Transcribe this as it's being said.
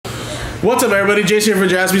What's up, everybody? Jason here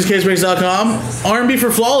for JaspysCaseBreaks.com. RNB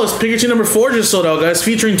for Flawless. Pick your team number 4 just sold out, guys,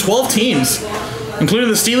 featuring 12 teams, including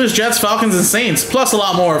the Steelers, Jets, Falcons, and Saints, plus a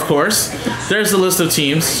lot more, of course. There's the list of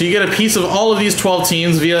teams. So you get a piece of all of these 12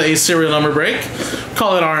 teams via a serial number break.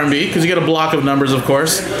 Call it RNB, because you get a block of numbers, of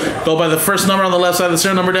course. Go by the first number on the left side of the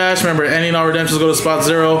serial number dash. Remember, any non-redemptions go to spot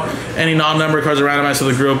 0. Any non-number cards are randomized to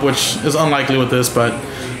the group, which is unlikely with this, but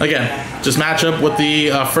again, just match up with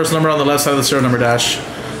the first number on the left side of the serial number dash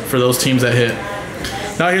for those teams that hit.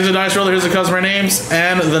 Now here's the dice roller, here's the customer names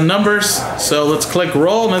and the numbers. So let's click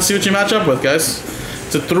roll and let's see what you match up with, guys.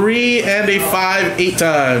 It's a 3 and a 5 8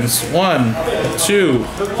 times. 1, 2,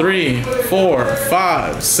 3, 4,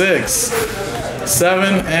 5, 6,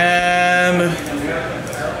 7, and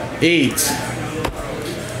 8.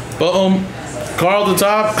 Boom. Carl at the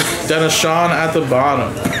top, Dennis Sean at the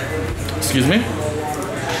bottom. Excuse me.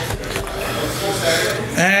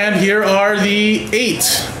 And here are the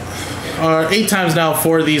 8 times now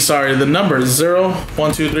for the numbers. 0,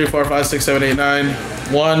 1, 2, 3, 4, 5, 6, 7, 8, 9.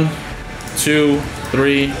 1, 2,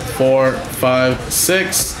 3, 4, 5,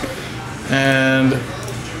 6, and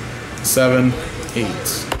 7,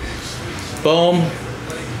 8. Boom.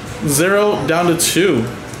 0 down to 2.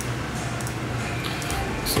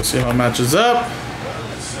 So see how it matches up.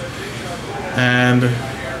 And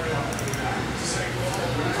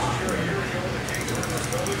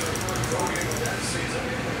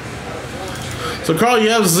so Carl, you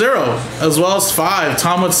have 0, as well as 5.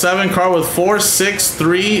 Tom with 7, Carl with 4, 6,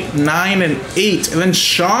 3, 9, and 8. And then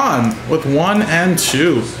Sean with 1 and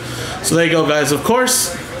 2. So there you go, guys. Of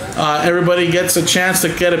course, everybody gets a chance to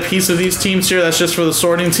get a piece of these teams here. That's just for the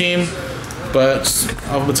sorting team. But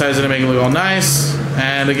alphabetize it and make it look all nice.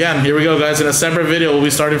 And again, here we go, guys. In a separate video, we'll be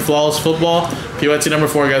starting Flawless Football. PYT number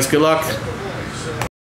 4, guys. Good luck.